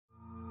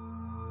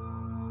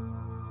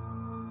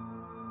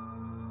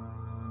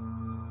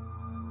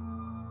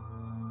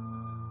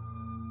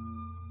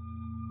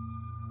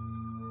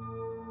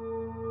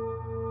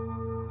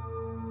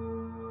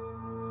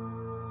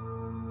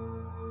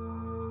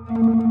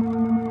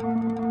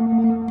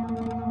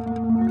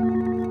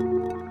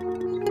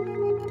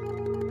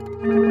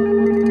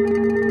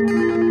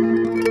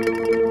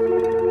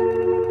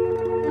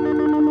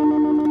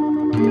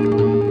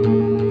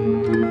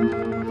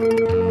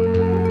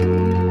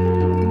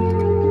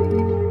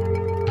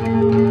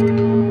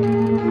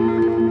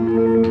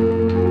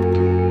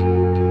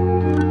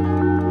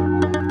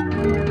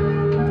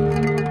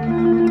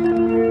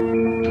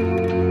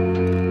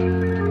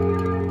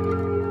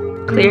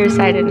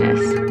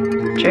Clear-sightedness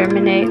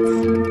germinates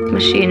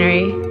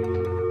machinery.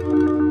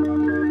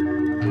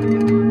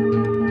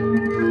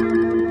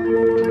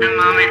 The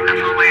moment of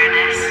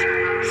awareness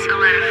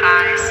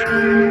solidifies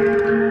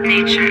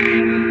nature.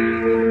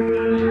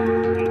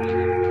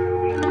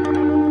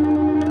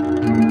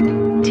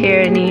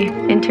 Tyranny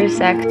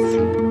intersects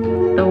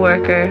the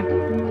worker.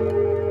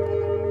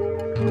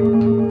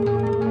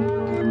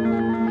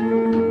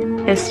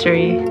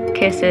 History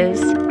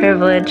kisses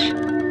privilege.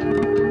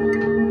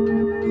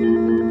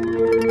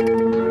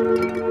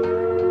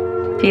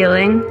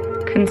 Feeling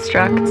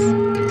constructs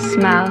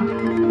smell.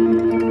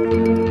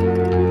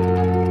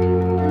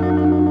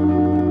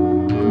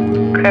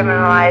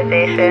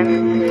 Criminalization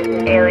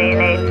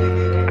alienates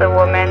the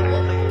woman.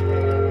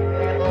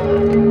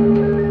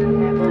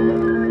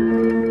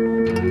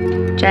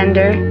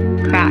 Gender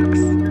cracks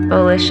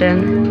volition.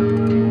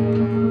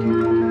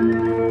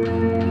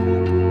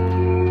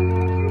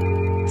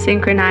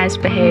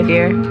 Synchronized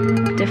behavior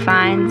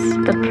defines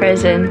the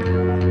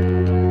prison.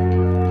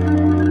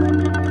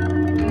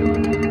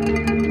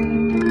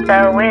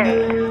 The wind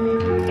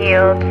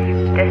yields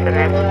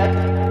dissonance.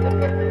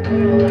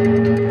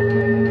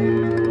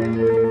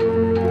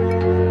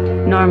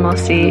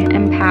 Normalcy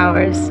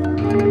empowers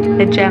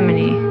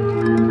hegemony.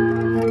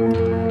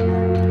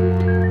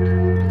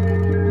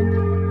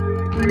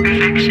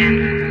 Perfection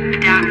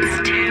adapts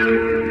to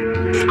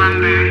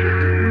slumber.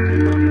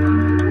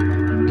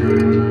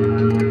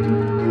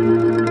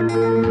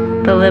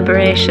 The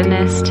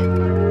liberationist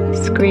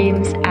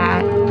screams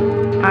at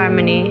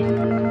harmony.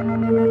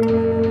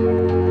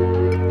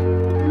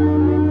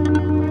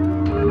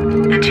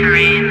 The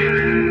terrain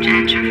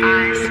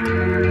gentrifies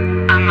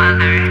a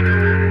mother.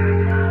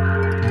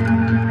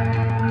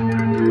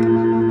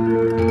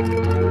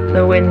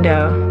 The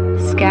window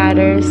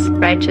scatters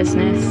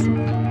righteousness.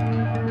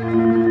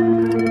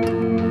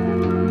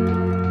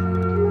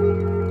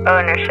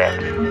 Ownership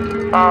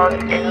falls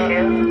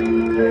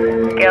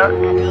into guilt.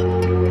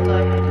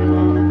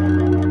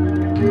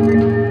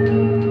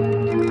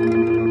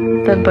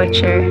 The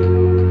butcher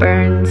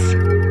burns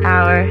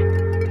power.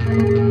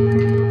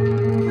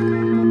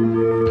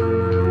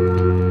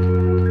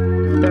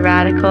 The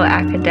radical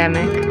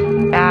academic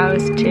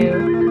bows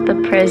to the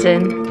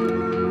prison.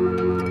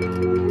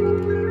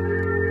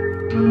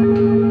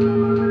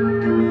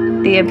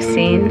 The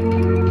obscene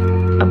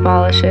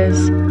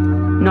abolishes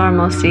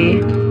normalcy.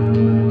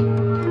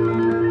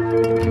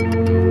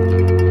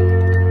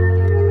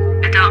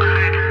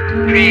 Adulthood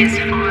prays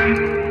for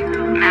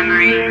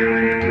memory.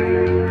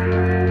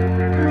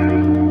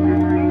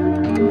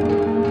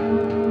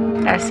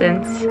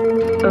 Essence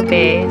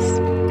obeys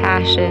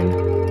passion.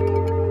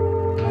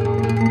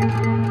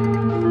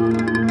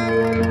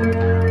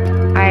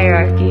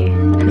 Hierarchy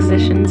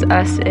positions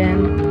us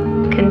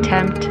in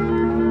contempt.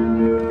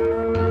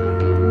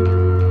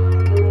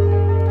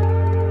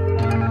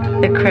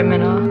 The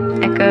criminal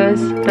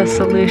echoes the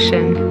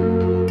solution.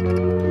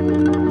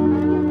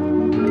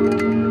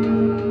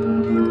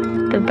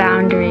 The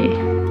boundary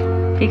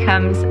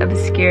becomes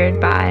obscured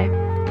by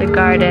the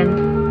garden.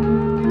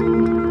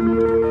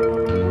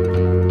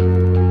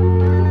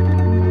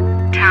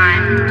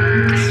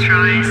 Time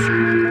destroys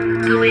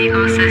the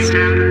legal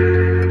system.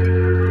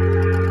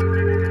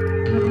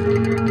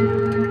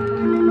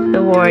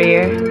 The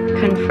warrior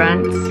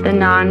confronts the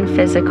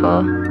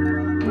non-physical.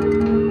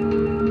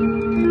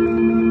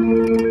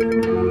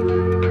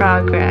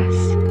 Progress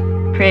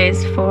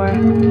prays for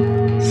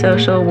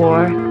social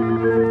war.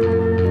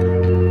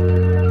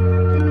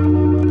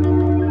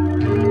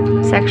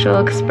 Sexual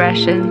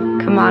expression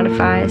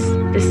commodifies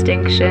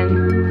distinction.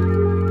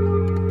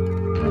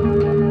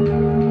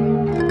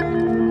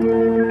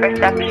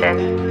 Perception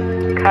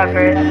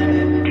covers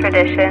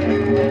tradition.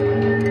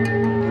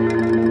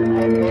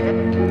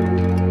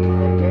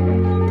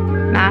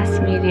 Mass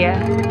media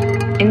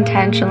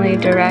intentionally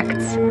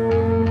directs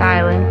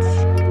violence.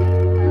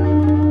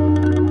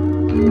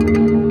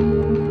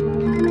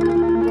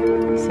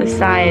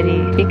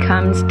 Society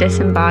becomes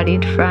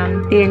disembodied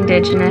from the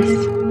indigenous.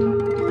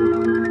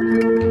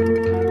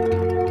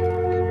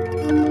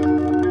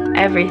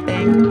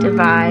 Everything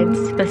divides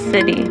the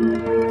city.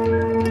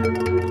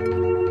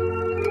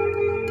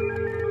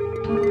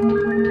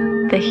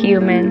 The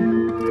human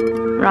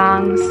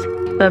wrongs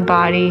the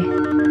body.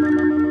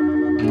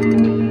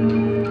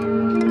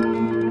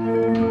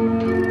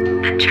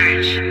 The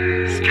church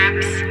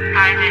strips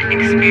private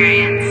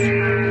experience.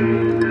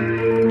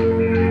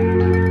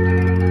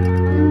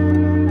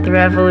 The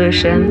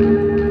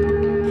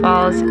revolution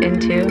falls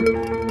into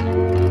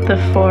the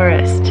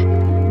forest.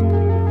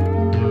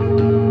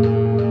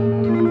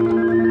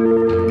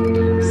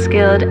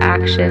 Skilled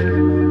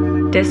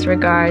action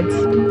disregards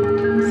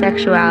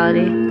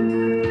sexuality.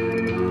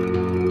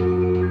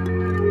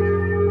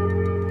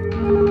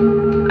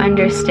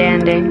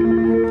 Understanding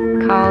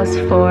calls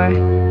for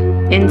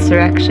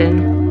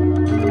insurrection.